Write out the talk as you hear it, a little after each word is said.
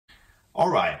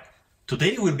Alright,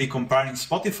 today we'll be comparing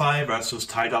Spotify versus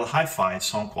Tidal Hi-Fi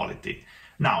sound quality.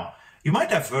 Now, you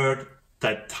might have heard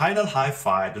that Tidal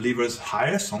Hi-Fi delivers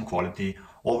higher sound quality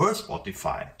over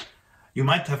Spotify. You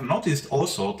might have noticed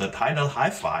also that Tidal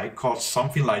Hi-Fi costs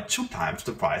something like 2 times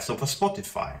the price of a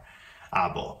Spotify.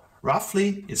 But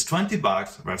roughly it's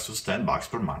 $20 versus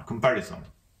 $10 per month comparison.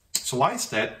 So why is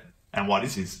that and what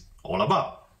is this all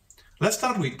about? Let's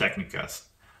start with technicals.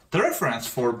 The reference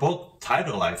for both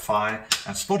Tidal Hi-Fi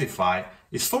and Spotify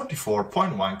is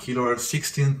 44.1 kHz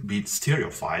 16-bit stereo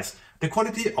files, the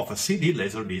quality of a CD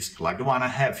laserdisc like the one I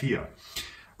have here.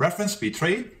 Reference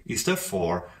bitrate is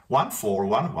therefore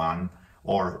 1411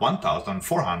 or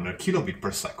 1400 kilobit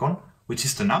per second, which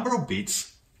is the number of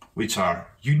bits which are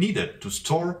needed to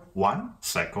store 1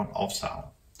 second of sound.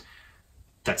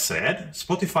 That said,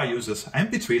 Spotify uses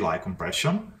MP3-like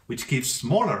compression, which gives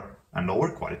smaller and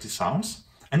lower quality sounds,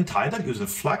 and Tidal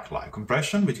uses flac-like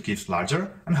compression, which gives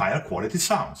larger and higher quality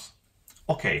sounds.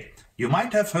 Okay, you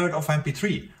might have heard of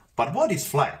MP3, but what is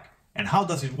flac and how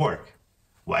does it work?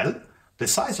 Well, the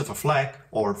size of a flac,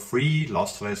 or free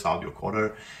lossless audio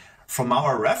coder, from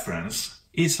our reference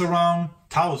is around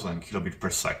 1000 kilobit per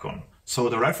second. So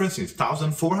the reference is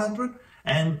 1400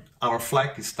 and our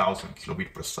flac is 1000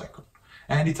 kilobit per second.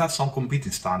 And it has some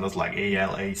competing standards like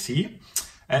ALAC.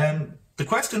 And the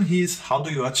question is, how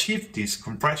do you achieve this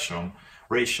compression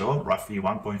ratio, roughly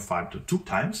 1.5 to 2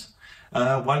 times,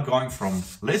 while going from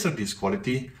laserdisc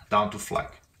quality down to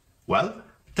flac? Well,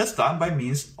 that's done by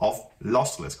means of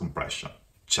lossless compression,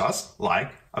 just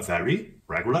like a very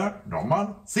regular,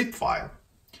 normal zip file.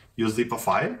 You zip a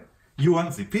file, you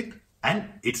unzip it, and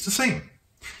it's the same.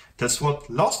 That's what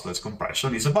lossless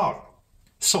compression is about.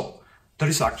 So, there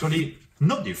is actually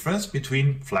no difference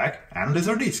between flac and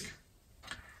laserdisc.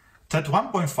 That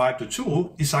 1.5 to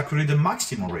 2 is actually the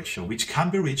maximum ratio which can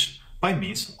be reached by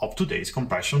means of today's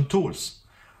compression tools.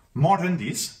 More than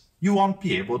this, you won't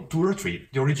be able to retrieve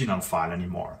the original file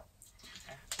anymore.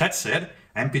 That said,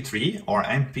 MP3 or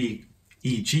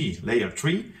MPEG layer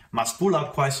 3 must pull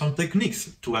out quite some techniques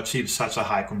to achieve such a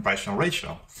high compression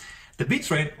ratio. The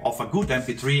bitrate of a good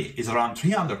MP3 is around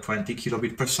 320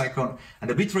 kilobit per second, and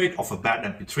the bitrate of a bad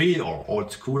MP3 or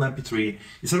old school MP3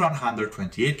 is around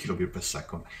 128 kilobit per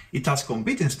second. It has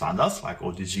competing standards like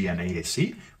ODG and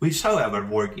AAC, which however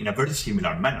work in a very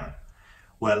similar manner.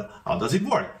 Well, how does it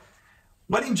work?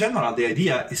 Well, in general, the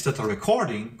idea is that a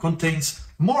recording contains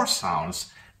more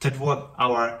sounds than what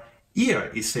our ear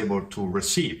is able to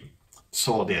receive.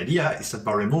 So the idea is that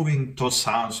by removing those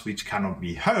sounds which cannot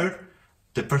be heard,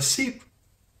 the perceived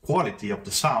quality of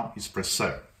the sound is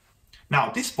preserved. Now,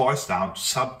 this boils down to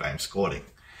subband scaling.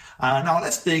 Now,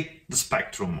 let's take the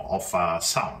spectrum of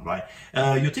sound, right?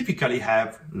 You typically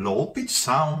have low-pitch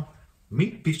sound,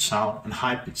 mid-pitch sound, and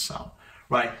high-pitch sound,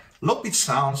 right? Low-pitch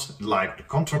sounds like the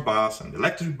contrabass and the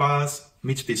electric bass,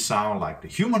 mid-pitch sound like the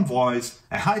human voice,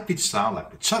 and high-pitch sound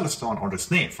like the charleston or the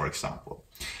snare, for example.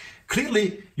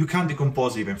 Clearly, you can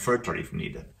decompose even further if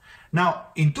needed. Now,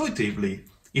 intuitively,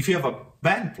 if you have a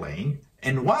band playing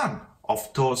and one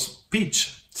of those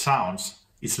pitch sounds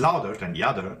is louder than the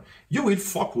other, you will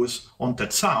focus on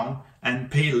that sound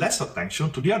and pay less attention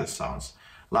to the other sounds.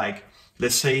 Like,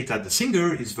 let's say that the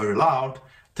singer is very loud,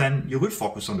 then you will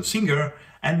focus on the singer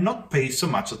and not pay so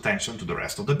much attention to the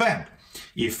rest of the band.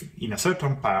 If in a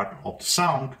certain part of the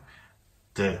sound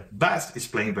the bass is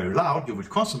playing very loud, you will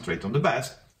concentrate on the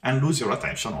bass and lose your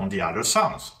attention on the other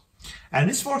sounds. And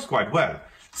this works quite well.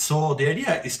 So the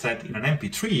idea is that in an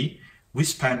MP3, we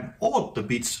span all the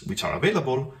bits which are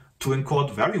available to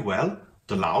encode very well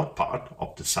the loud part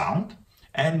of the sound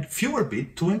and fewer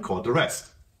bits to encode the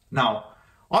rest. Now,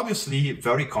 obviously,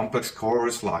 very complex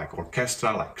scores like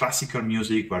orchestra, like classical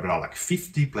music, where there are like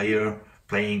 50 players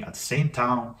playing at the same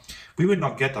time, we will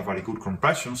not get a very good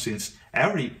compression since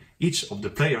each of the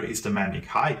players is demanding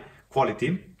high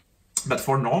quality. But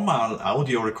for normal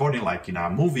audio recording, like in a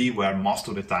movie where most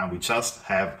of the time we just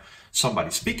have somebody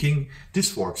speaking,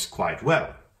 this works quite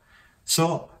well.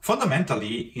 So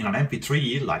fundamentally, in an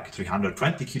MP3, like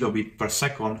 320 kilobit per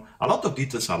second, a lot of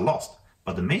details are lost,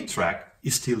 but the main track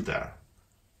is still there.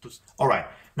 Alright,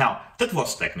 now that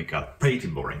was technical, pretty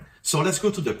boring. So let's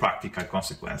go to the practical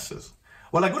consequences.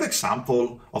 Well, a good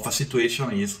example of a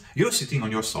situation is you're sitting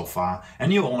on your sofa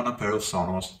and you own a pair of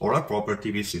Sonos or a proper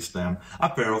TV system, a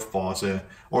pair of Bose,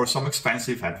 or some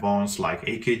expensive headphones like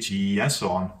AKG and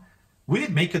so on. Will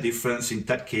it make a difference in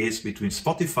that case between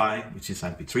Spotify, which is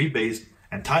MP3 based,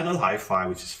 and Tidal Hi-Fi,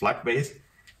 which is FLAC based?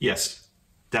 Yes,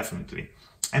 definitely.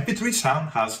 MP3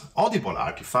 sound has audible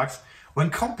artifacts when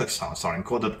complex sounds are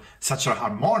encoded, such as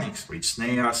harmonics, rich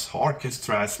snares,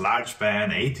 orchestras, large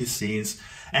band, 80 scenes,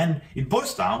 and it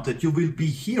boils down that you will be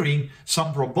hearing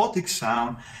some robotic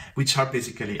sound which are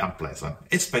basically unpleasant,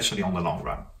 especially on the long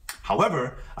run.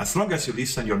 However, as long as you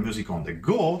listen your music on the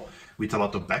go with a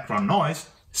lot of background noise,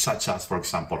 such as, for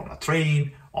example, on a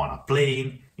train, on a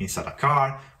plane, inside a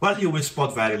car, well, you will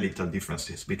spot very little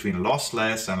differences between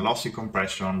lossless and lossy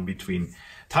compression, between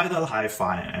Tidal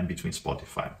Hi-Fi and between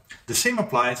Spotify. The same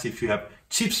applies if you have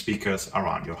cheap speakers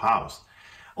around your house.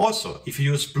 Also, if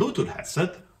you use Bluetooth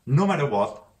headset, no matter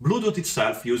what, Bluetooth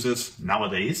itself uses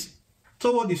nowadays,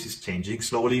 though this is changing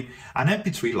slowly, an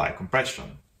MP3-like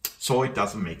compression, so it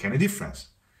doesn't make any difference.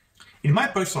 In my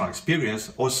personal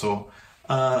experience, also,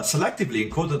 selectively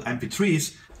encoded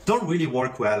MP3s don't really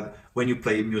work well when you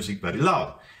play music very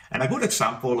loud. And a good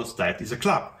example of that is a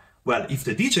club. Well, if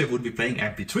the DJ would be playing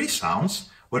MP3 sounds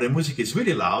where the music is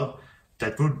really loud,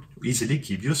 that would easily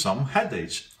give you some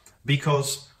headache,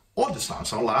 because all the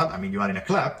sounds are loud. I mean, you are in a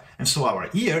club, and so our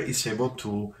ear is able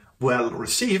to, well,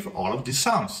 receive all of these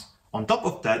sounds. On top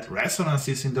of that,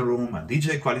 resonances in the room and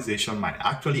DJ equalization might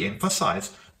actually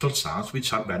emphasize those sounds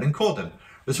which are bad encoded,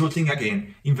 resulting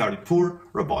again in very poor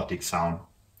robotic sound.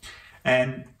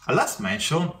 And a last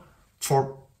mention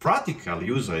for practical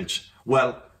usage,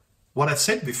 well, what I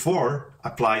said before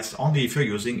applies only if you're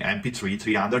using MP3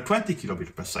 320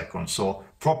 kilobits per second, so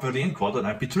properly encoded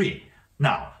MP3.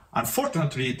 Now,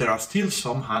 unfortunately, there are still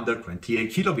some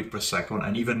 128 kilobits per second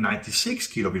and even 96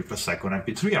 kilobits per second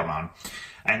MP3 around.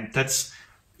 And that's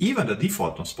even the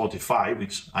default on Spotify,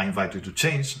 which I invite you to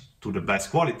change to the best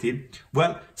quality.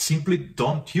 Well, simply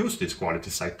don't use these quality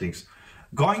settings.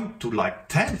 Going to like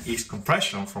 10x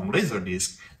compression from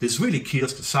Laserdisc, this really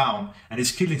kills the sound and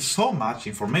is killing so much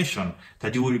information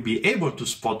that you will be able to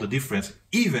spot the difference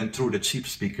even through the cheap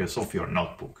speakers of your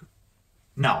notebook.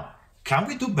 Now, can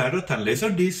we do better than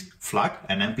Laserdisc, FLAC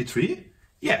and MP3?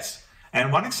 Yes,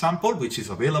 and one example which is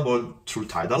available through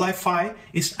Tidal Hi-Fi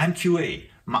is MQA,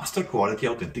 Master Quality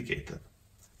Authenticated.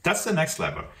 That's the next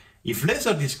level. If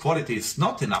Laserdisc quality is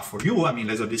not enough for you, I mean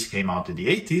Laserdisc came out in the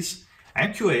 80s,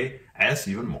 MQA has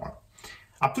even more.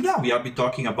 Up to now, we have been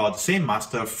talking about the same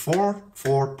master for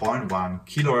 4.1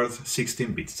 kHz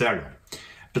 16-bit stereo.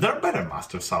 But there are better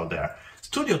masters out there.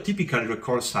 Studio typically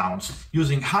records sounds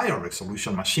using higher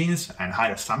resolution machines and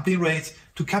higher sampling rates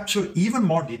to capture even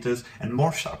more details and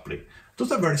more sharply.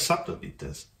 Those are very subtle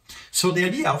details. So the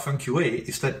idea of MQA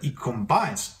is that it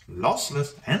combines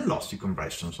lossless and lossy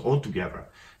compressions all together.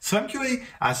 So MQA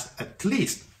has at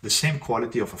least the same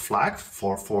quality of a FLAC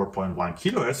for 4.1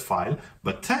 kHz file,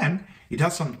 but then it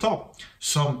has on top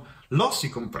some lossy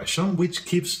compression which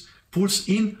pulls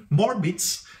in more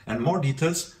bits and more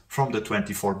details from the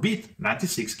 24-bit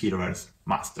 96 kHz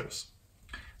masters.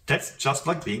 That's just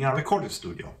like being in a recording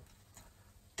studio.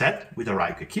 That, with the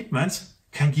right equipment,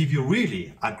 can give you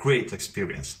really a great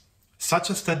experience,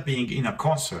 such as that being in a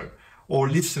concert or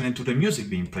listening to the music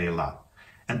being played loud.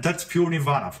 And that's pure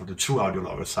nirvana for the true audio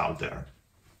lovers out there.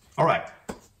 Alright,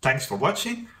 thanks for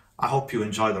watching. I hope you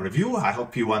enjoyed the review. I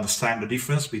hope you understand the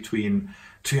difference between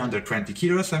 320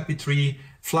 kHz MP3,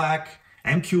 FLAC,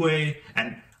 MQA,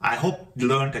 and I hope you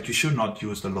learned that you should not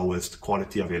use the lowest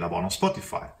quality available on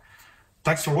Spotify.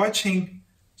 Thanks for watching.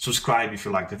 Subscribe if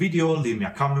you like the video. Leave me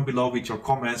a comment below with your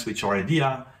comments, with your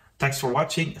idea. Thanks for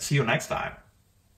watching. See you next time.